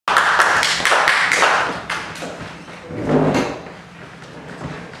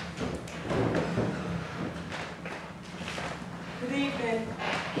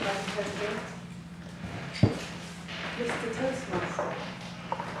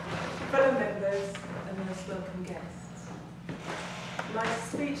fellow members and most welcome guests. My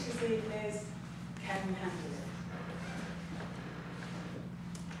speech this evening is, can you handle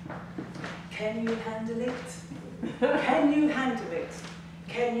it? Can you handle it? Can you handle it?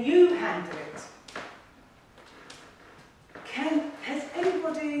 Can you handle it? Has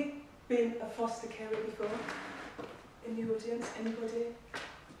anybody been a foster carer before? In the audience, anybody?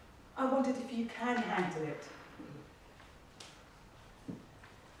 I wondered if you can handle it.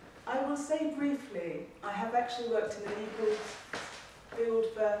 I will say briefly, I have actually worked in the legal field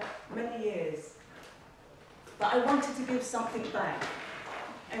for many years, but I wanted to give something back.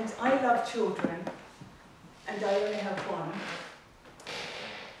 And I love children, and I only have one.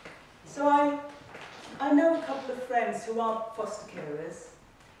 So I know a couple of friends who are foster carers,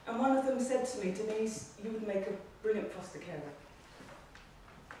 and one of them said to me, Denise, you would make a brilliant foster carer.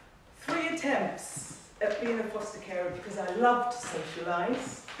 3 attempts at being a foster carer because I love to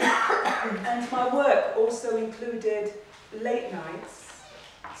socialise, and my work also included late nights.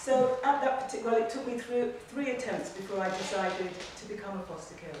 So at that particular, well, it took me through 3 attempts before I decided to become a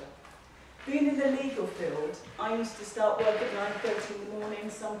foster carer. Being in the legal field, I used to start work at 9:30 in the morning.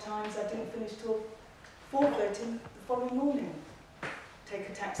 Sometimes I didn't finish till 4:30 the following morning. Take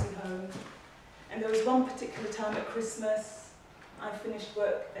a taxi home. And there was one particular time at Christmas, I finished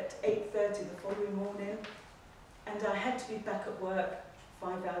work at 8:30 the following morning, and I had to be back at work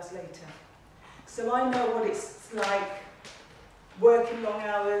 5 hours later. So I know what it's like, working long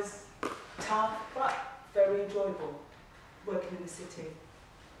hours, tough, but very enjoyable, working in the city.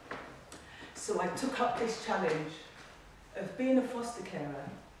 So I took up this challenge of being a foster carer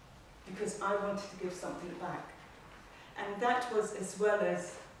because I wanted to give something back. And that was as well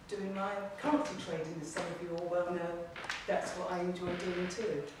as doing my currency trading, as some of you all well know. That's what I enjoy doing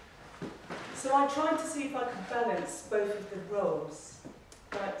too. So I tried to see if I could balance both of the roles,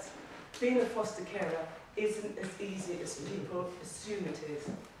 but being a foster carer isn't as easy as people assume it is.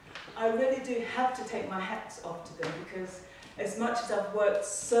 I really do have to take my hats off to them because as much as I've worked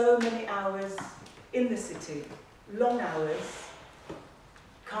so many hours in the city, long hours,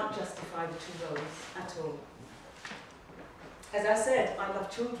 can't justify the 2 roles at all. As I said, I love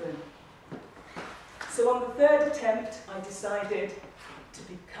children. So on the 3rd attempt, I decided to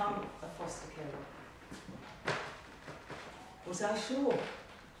become a foster carer. Was I sure?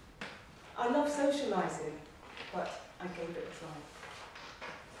 I love socialising, but I gave it a try.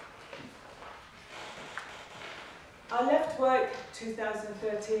 I left work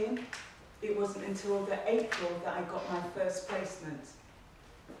 2013. It wasn't until the April that I got my first placement.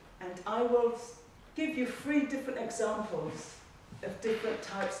 And I will give you 3 different examples of different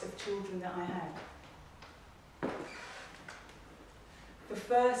types of children that I had. The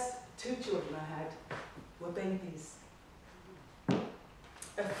first 2 children I had were babies.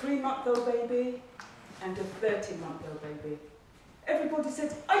 A 3-month-old baby and a 13-month-old baby. Everybody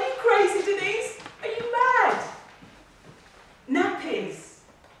said, are you crazy, Denise? Are you mad? Nappies.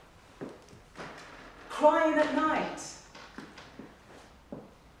 Crying at night.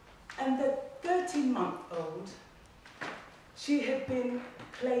 And the 13-month-old, she had been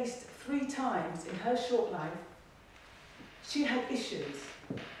placed 3 times in her short life. She had issues.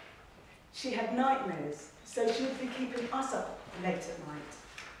 She had nightmares, so she would be keeping us up late at night.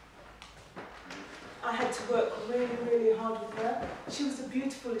 I had to work really, really hard with her. She was a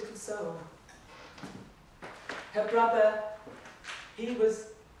beautiful little soul. Her brother,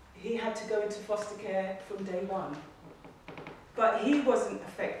 he had to go into foster care from day 1. But he wasn't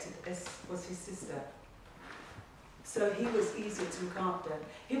affected as was his sister. So he was easier to look after.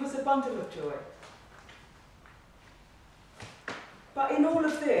 He was a bundle of joy. But in all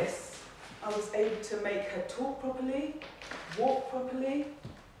of this, I was able to make her talk properly, walk properly,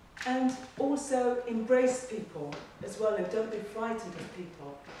 and also embrace people as well, and don't be frightened of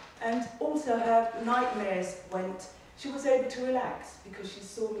people. And also her nightmares went, she was able to relax because she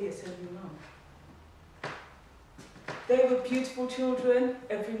saw me as her new mum. They were beautiful children.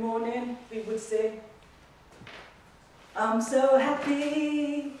 Every morning we would sing, I'm so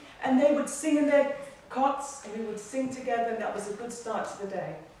happy, and they would sing in their cots, and we would sing together, and that was a good start to the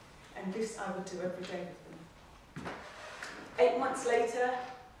day. And this I would do every day with them. 8 months later,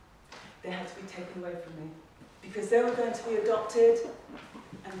 they had to be taken away from me because they were going to be adopted,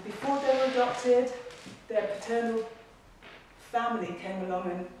 and before they were adopted, their paternal family came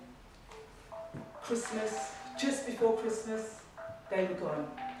along, and Christmas, just before Christmas, they were gone.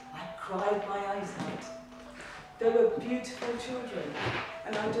 I cried my eyes out. They were beautiful children,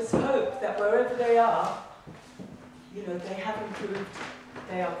 and I just hope that wherever they are, you know, they have improved,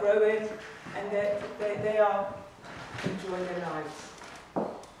 they are growing, and they are enjoying their lives.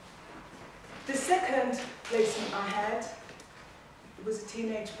 placement I had, it was a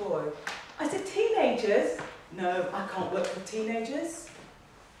teenage boy. I said, teenagers? No, I can't work with teenagers.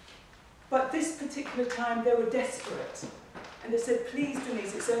 But this particular time, they were desperate. And they said, please,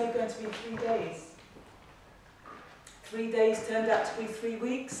 Denise, it's only going to be 3 days. 3 days turned out to be 3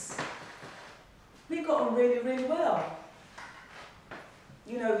 weeks. We got on really, really well.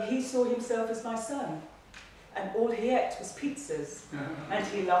 You know, he saw himself as my son. And all he ate was pizzas. And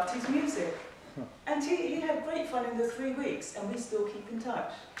he loved his music. And he had great fun in the 3 weeks, and we still keep in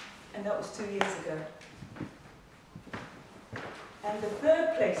touch. And that was 2 years ago. And the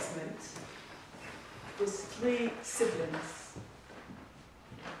third placement was 3 siblings.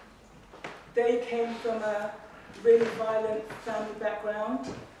 They came from a really violent family background.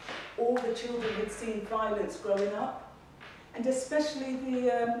 All the children had seen violence growing up, and especially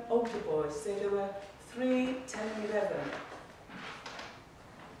the older boys. So there were 3, 10 and 11.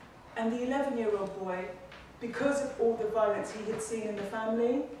 And the 11-year-old boy, because of all the violence he had seen in the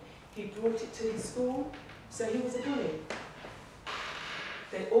family, he brought it to his school, so he was a bully.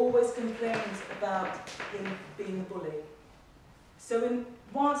 They always complained about him being a bully. So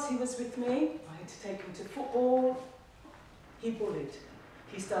once he was with me, I had to take him to football, he bullied.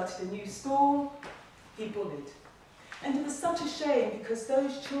 He started a new school, he bullied. And it was such a shame because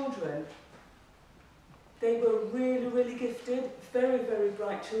those children, they were really, really gifted, very, very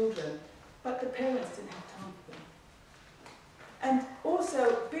bright children, but the parents didn't have time for them. And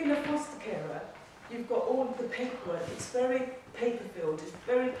also, being a foster carer, you've got all of the paperwork. It's very paper-filled, it's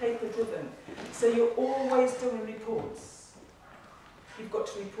very paper-driven. So you're always doing reports. You've got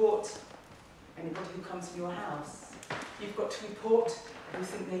to report anybody who comes to your house. You've got to report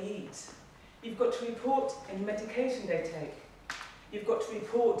everything they eat. You've got to report any medication they take. You've got to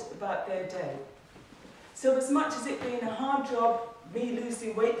report about their day. So as much as it being a hard job, me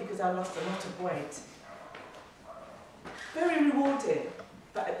losing weight because I lost a lot of weight, very rewarding,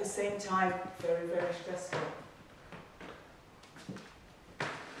 but at the same time, very, very stressful.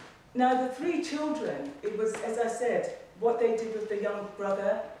 Now the 3 children, it was, as I said, what they did with the young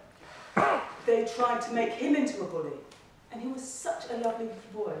brother, they tried to make him into a bully. And he was such a lovely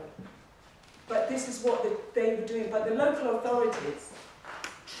little boy. But this is what they were doing. But the local authorities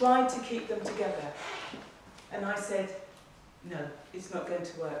tried to keep them together. And I said, no, it's not going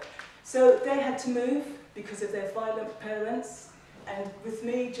to work. So they had to move because of their violent parents. And with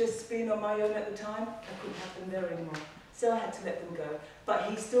me just being on my own at the time, I couldn't have them there anymore. So I had to let them go. But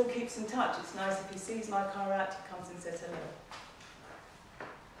he still keeps in touch. It's nice if he sees my car out, he comes and says hello.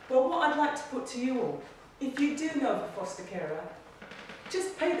 Well, what I'd like to put to you all, if you do know of a foster carer,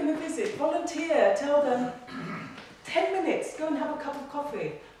 just pay them a visit, volunteer, tell them 10 minutes, go and have a cup of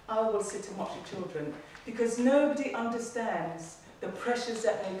coffee. I will sit and watch your children, because nobody understands the pressures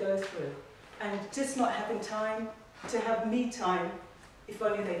that they go through. And just not having time to have me time, if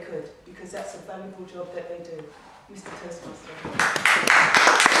only they could, because that's a valuable job that they do. Mr.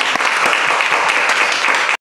 Toastmaster.